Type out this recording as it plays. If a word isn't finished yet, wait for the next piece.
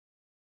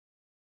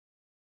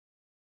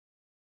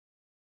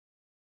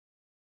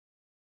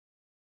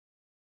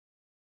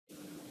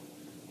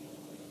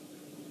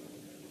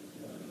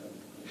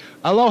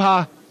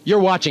Aloha, you're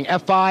watching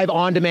F5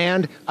 On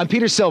Demand. I'm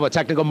Peter Silva,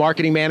 Technical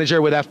Marketing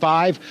Manager with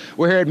F5.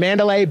 We're here at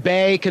Mandalay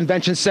Bay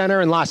Convention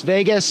Center in Las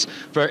Vegas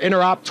for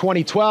Interop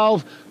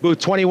 2012, booth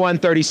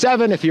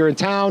 2137. If you're in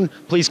town,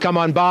 please come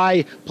on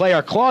by, play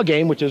our claw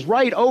game, which is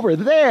right over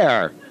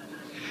there.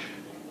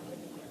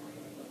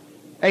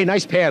 Hey,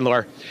 nice pan,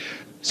 Laura.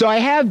 So I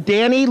have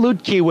Danny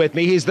Luedke with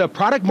me. He's the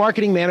Product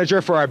Marketing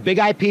Manager for our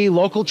BIG-IP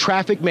Local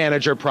Traffic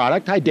Manager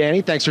product. Hi,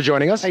 Danny. Thanks for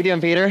joining us. How you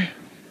doing, Peter?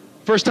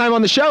 First time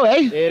on the show, eh?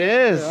 It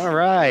is. All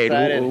right,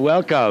 Excited.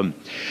 Welcome.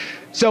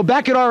 So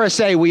back at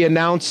RSA, we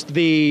announced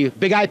the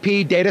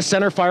BIG-IP Data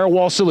Center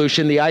Firewall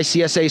solution, the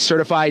ICSA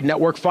certified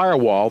network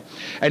firewall,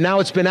 and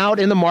now it's been out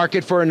in the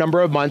market for a number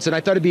of months, and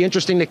I thought it'd be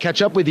interesting to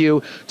catch up with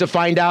you to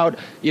find out,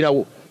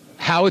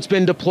 how it's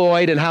been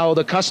deployed and how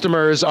the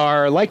customers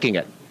are liking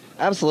it.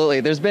 Absolutely.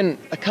 There's been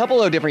a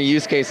couple of different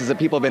use cases that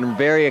people have been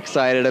very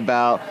excited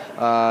about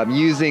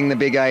using the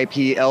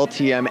BIG-IP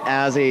LTM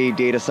as a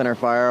data center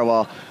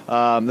firewall.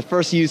 The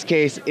first use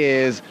case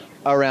is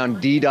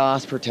around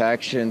DDoS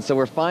protection. So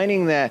we're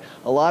finding that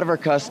a lot of our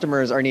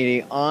customers are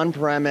needing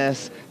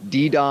on-premise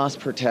DDoS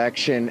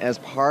protection as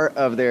part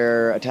of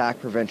their attack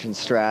prevention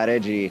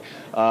strategy.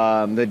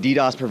 The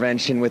DDoS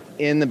prevention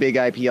within the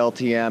BIG-IP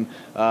LTM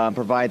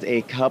provides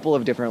a couple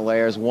of different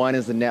layers. One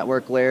is the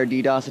network layer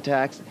DDoS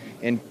attacks,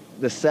 and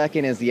the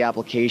second is the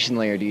application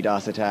layer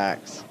DDoS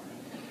attacks.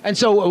 And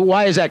so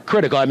why is that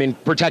critical? I mean,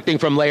 protecting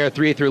from layer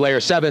 3 through layer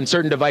 7,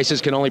 certain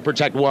devices can only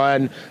protect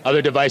one,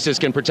 other devices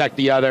can protect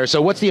the other.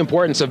 So what's the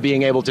importance of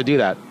being able to do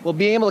that? Well,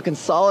 being able to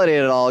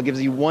consolidate it all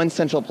gives you one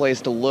central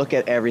place to look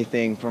at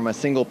everything from a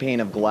single pane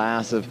of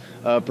glass of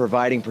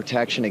providing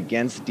protection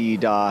against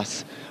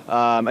DDoS.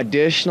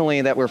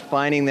 Additionally, that we're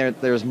finding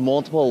there's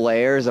multiple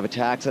layers of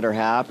attacks that are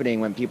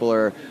happening when people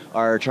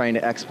are trying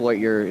to exploit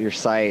your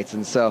sites.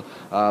 And so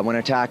when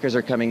attackers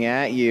are coming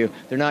at you,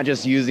 they're not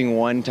just using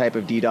one type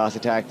of DDoS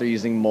attack, they're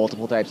using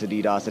multiple types of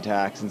DDoS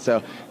attacks. And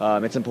so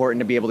it's important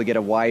to be able to get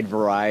a wide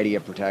variety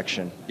of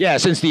protection. Yeah,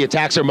 since the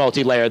attacks are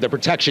multi-layered, the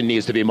protection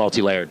needs to be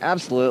multi-layered.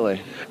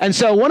 Absolutely. And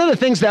so one of the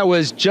things that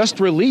was just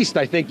released,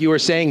 I think you were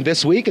saying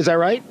this week, is that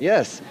right?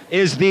 Yes.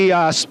 Is the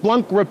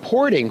Splunk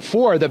reporting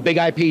for the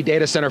BIG-IP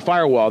Data Center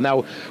Firewall.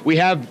 Now, we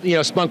have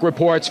Splunk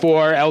reports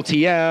for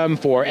LTM,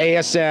 for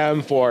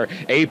ASM, for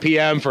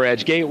APM, for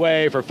Edge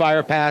Gateway, for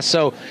FirePass.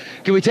 So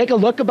can we take a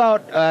look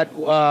about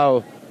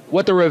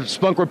what the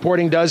Splunk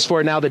reporting does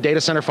for now the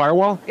data center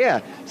firewall?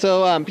 Yeah.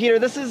 So Peter,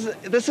 this is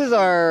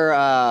our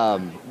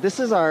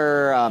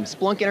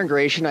Splunk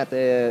integration at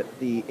the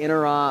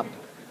Interop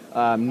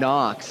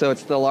NOC. So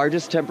it's the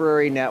largest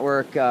temporary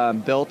network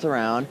built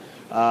around.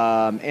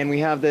 And we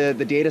have the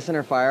data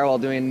center firewall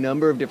doing a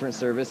number of different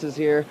services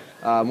here.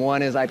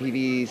 One is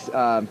IPv4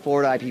 to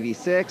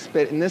IPv6,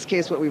 but in this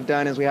case what we've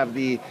done is we have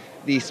the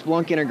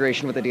Splunk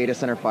integration with the data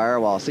center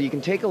firewall. So you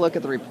can take a look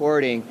at the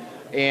reporting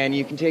and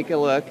you can take a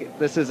look.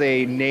 This is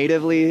a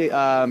natively,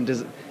 designed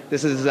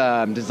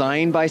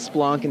by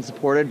Splunk and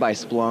supported by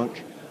Splunk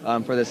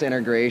for this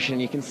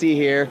integration. You can see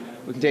here,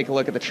 we can take a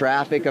look at the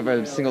traffic of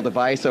a single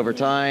device over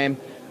time.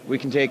 We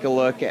can take a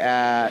look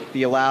at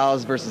the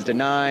allows versus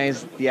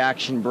denies, the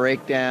action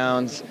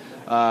breakdowns,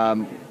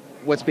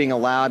 what's being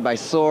allowed by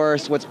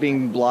source, what's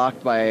being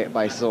blocked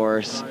by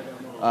source.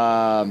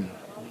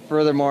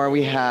 Furthermore,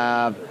 we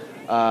have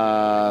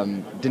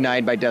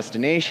denied by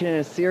destination,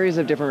 a series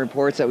of different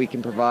reports that we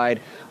can provide,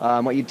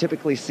 what you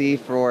typically see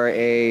for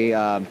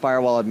a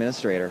firewall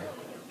administrator.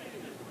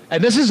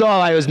 And this is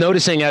all I was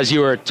noticing as you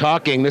were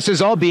talking. This is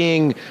all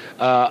being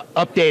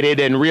updated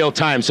in real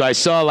time. So I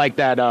saw like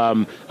that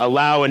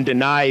allow and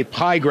deny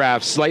pie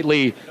graph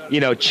slightly,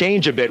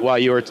 change a bit while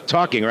you were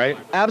talking, right?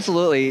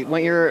 Absolutely.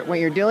 When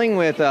you're dealing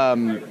with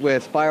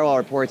firewall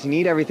reports, you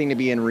need everything to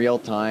be in real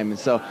time. And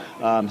so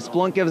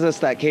Splunk gives us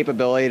that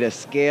capability to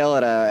scale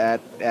at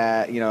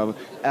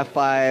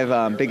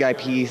F5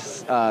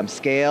 BIG-IP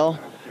scale,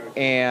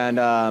 and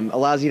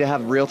allows you to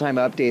have real-time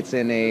updates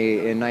in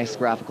a nice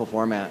graphical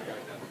format.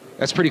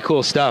 That's pretty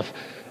cool stuff.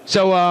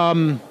 So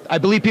I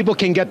believe people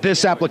can get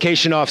this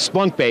application off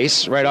Splunk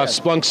Base, right? Yes.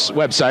 Off Splunk's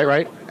website,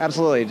 right?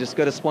 Absolutely. Just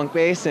go to Splunk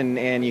Base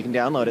and you can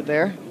download it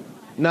there.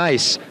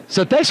 Nice.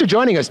 So thanks for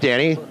joining us,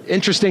 Danny.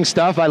 Interesting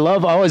stuff. I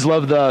always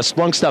love the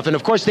Splunk stuff. And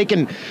of course,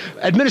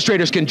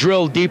 administrators can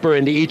drill deeper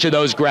into each of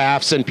those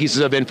graphs and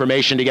pieces of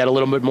information to get a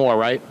little bit more,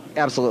 right?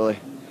 Absolutely.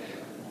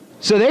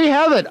 So there you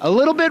have it, a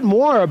little bit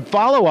more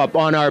follow-up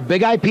on our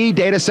BIG-IP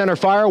Data Center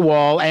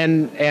Firewall,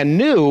 and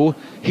new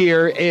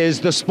here is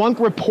the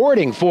Splunk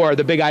reporting for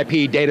the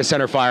BIG-IP Data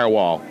Center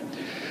Firewall.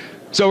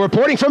 So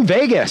reporting from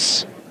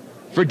Vegas,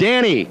 for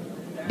Danny,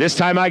 this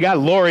time I got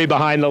Lori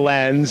behind the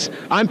lens.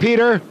 I'm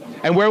Peter,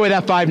 and we're with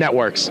F5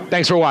 Networks.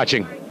 Thanks for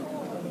watching.